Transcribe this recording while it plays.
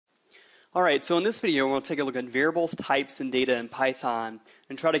All right, so in this video, we'll take a look at variables, types, and data in Python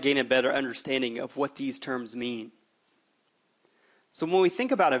and try to gain a better understanding of what these terms mean. So when we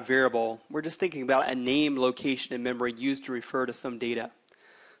think about a variable, we're just thinking about a name, location, and memory used to refer to some data.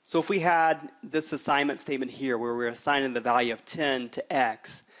 So if we had this assignment statement here where we're assigning the value of 10 to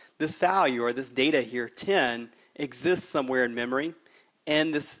x, this value or this data here, 10, exists somewhere in memory,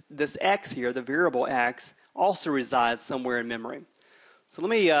 and this x here, the variable x, also resides somewhere in memory. So let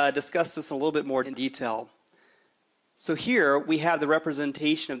me discuss this in a little bit more in detail. So here we have the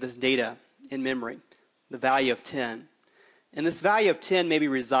representation of this data in memory, the value of 10. And this value of 10 maybe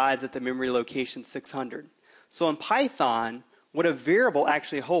resides at the memory location 600. So in Python, what a variable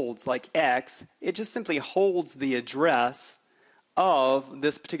actually holds, like x, it just simply holds the address of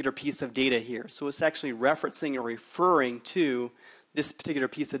this particular piece of data here. So it's actually referencing or referring to this particular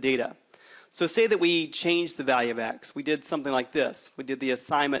piece of data. So say that we changed the value of x. We did something like this. We did the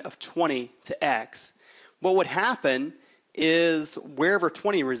assignment of 20 to x. What would happen is wherever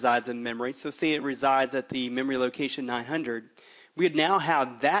 20 resides in memory, so say it resides at the memory location 900, we would now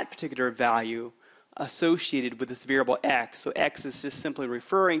have that particular value associated with this variable x. So x is just simply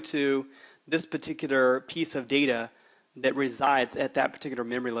referring to this particular piece of data that resides at that particular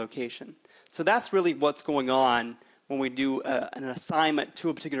memory location. So that's really what's going on when we do an assignment to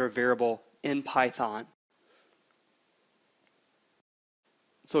a particular variable in Python.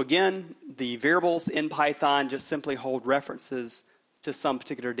 So again, the variables in Python just simply hold references to some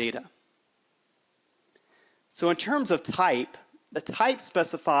particular data. So in terms of type, the type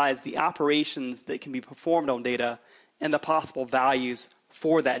specifies the operations that can be performed on data and the possible values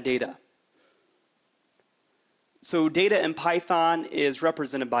for that data. So data in Python is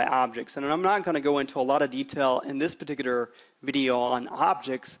represented by objects, and I'm not going to go into a lot of detail in this particular video on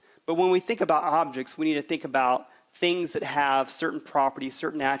objects, but when we think about objects, we need to think about things that have certain properties,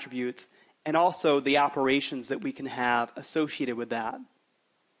 certain attributes, and also the operations that we can have associated with that.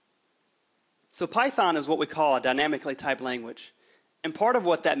 So Python is what we call a dynamically typed language. And part of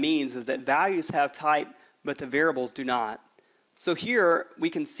what that means is that values have type, but the variables do not. So here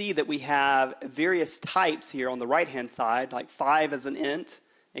we can see that we have various types here on the right-hand side, like 5 is an int.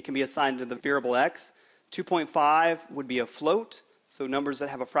 It can be assigned to the variable x. 2.5 would be a float. So numbers that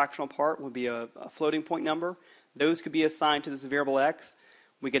have a fractional part would be a floating point number. Those could be assigned to this variable x.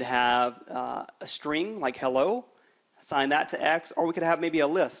 We could have a string like hello, assign that to x, or we could have maybe a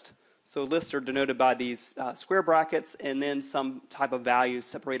list. So lists are denoted by these square brackets and then some type of values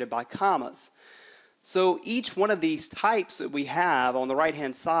separated by commas. So each one of these types that we have on the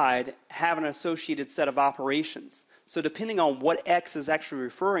right-hand side have an associated set of operations. So depending on what x is actually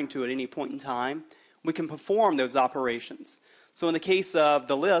referring to at any point in time, we can perform those operations. So in the case of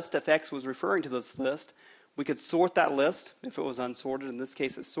the list, if x was referring to this list, we could sort that list if it was unsorted. In this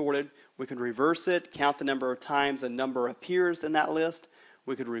case, it's sorted. We could reverse it, count the number of times a number appears in that list.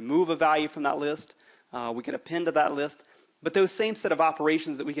 We could remove a value from that list. We could append to that list. But those same set of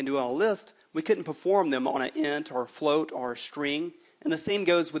operations that we can do on a list, we couldn't perform them on an int or a float or a string. And the same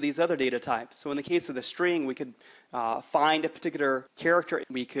goes with these other data types. So in the case of the string, we could find a particular character.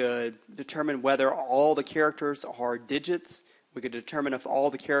 We could determine whether all the characters are digits. We could determine if all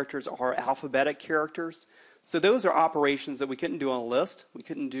the characters are alphabetic characters. So those are operations that we couldn't do on a list, we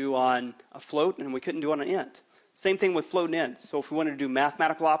couldn't do on a float, and we couldn't do on an int. Same thing with float and int. So if we wanted to do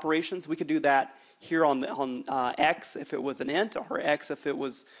mathematical operations, we could do that here on x if it was an int, or x if it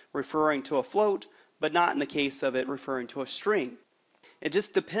was referring to a float, but not in the case of it referring to a string. It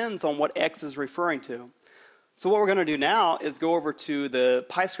just depends on what x is referring to. So what we're going to do now is go over to the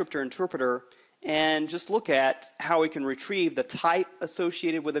PyScripter interpreter and just look at how we can retrieve the type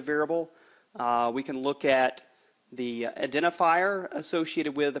associated with a variable. We can look at the identifier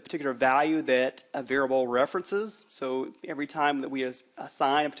associated with a particular value that a variable references. So every time that we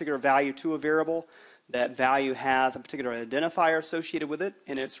assign a particular value to a variable, that value has a particular identifier associated with it,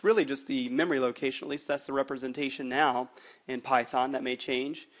 and it's really just the memory location. At least that's the representation now in Python. That may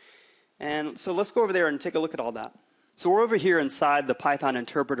change. And so let's go over there and take a look at all that. So we're over here inside the Python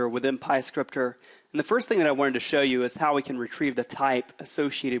interpreter within PyScripter, and the first thing that I wanted to show you is how we can retrieve the type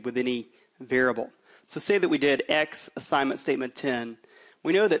associated with any variable. So say that we did x assignment statement 10.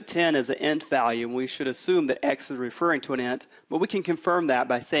 We know that 10 is an int value, and we should assume that x is referring to an int, but we can confirm that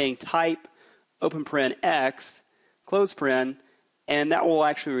by saying type open paren x, close paren, and that will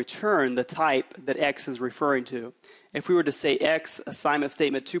actually return the type that x is referring to. If we were to say x assignment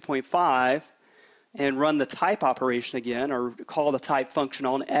statement 2.5 and run the type operation again, or call the type function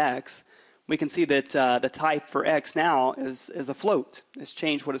on x, we can see that the type for x now is a float. It's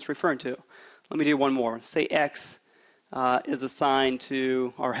changed what it's referring to. Let me do one more. Say x is assigned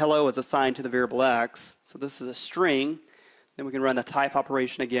to, or hello is assigned to the variable x. So this is a string. Then we can run the type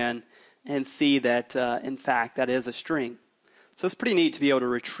operation again and see that, in fact, that is a string. So it's pretty neat to be able to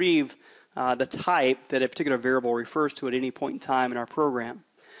retrieve the type that a particular variable refers to at any point in time in our program.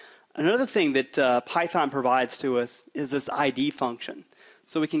 Another thing that Python provides to us is this ID function.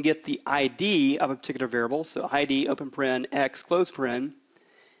 So we can get the ID of a particular variable, so ID open paren x close paren,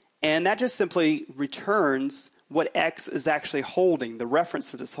 and that just simply returns what x is actually holding, the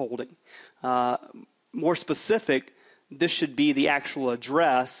reference that it's holding. More specific, this should be the actual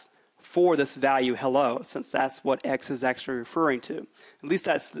address for this value hello, since that's what x is actually referring to. At least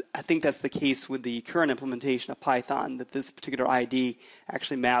I think that's the case with the current implementation of Python, that this particular ID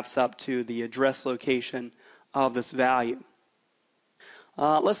actually maps up to the address location of this value.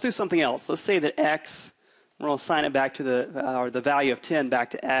 Let's do something else. Let's say that x, we're going to assign it back to the value of 10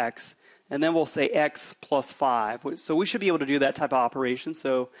 back to x, and then we'll say x plus 5. So we should be able to do that type of operation.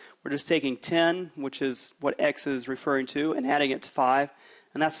 So we're just taking 10, which is what x is referring to, and adding it to 5,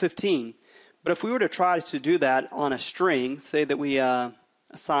 and that's 15. But if we were to try to do that on a string, say that we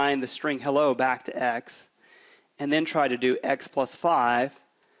assign the string hello back to x, and then try to do x plus 5,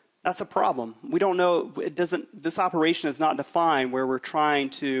 that's a problem. We don't know, this operation is not defined where we're trying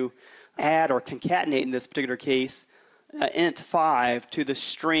to add or concatenate, in this particular case, int 5 to the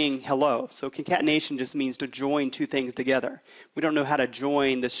string hello. So concatenation just means to join two things together. We don't know how to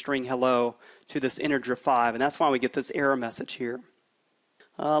join the string hello to this integer 5, and that's why we get this error message here.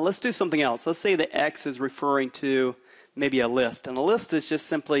 Let's do something else. Let's say that x is referring to maybe a list, and a list is just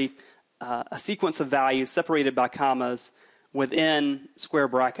simply a sequence of values separated by commas within square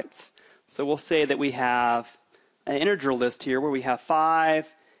brackets. So we'll say that we have an integer list here where we have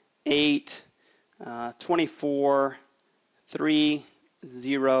 5, 8, 24, 3,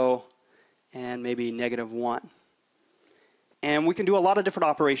 0, and maybe -1. And we can do a lot of different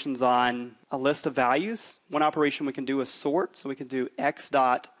operations on a list of values. One operation we can do is sort. So we can do x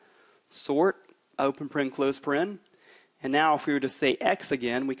dot sort, open paren, close paren. And now if we were to say x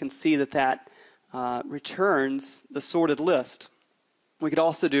again, we can see that that returns the sorted list. We could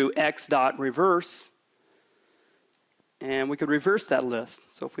also do x dot reverse, and we could reverse that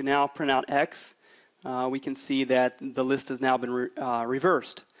list. So if we now print out x, we can see that the list has now been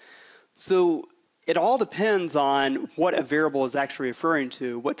reversed. So it all depends on what a variable is actually referring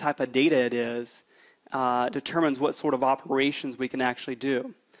to, what type of data it is, determines what sort of operations we can actually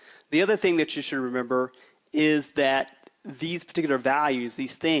do. The other thing that you should remember is that these particular values,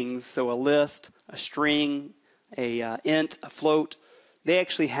 these things, so a list, a string, a int, a float, they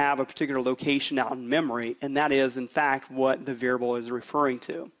actually have a particular location out in memory, and that is, in fact, what the variable is referring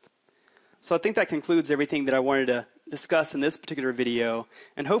to. So I think that concludes everything that I wanted to discuss in this particular video,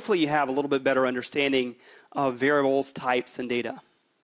 and hopefully you have a little bit better understanding of variables, types, and data.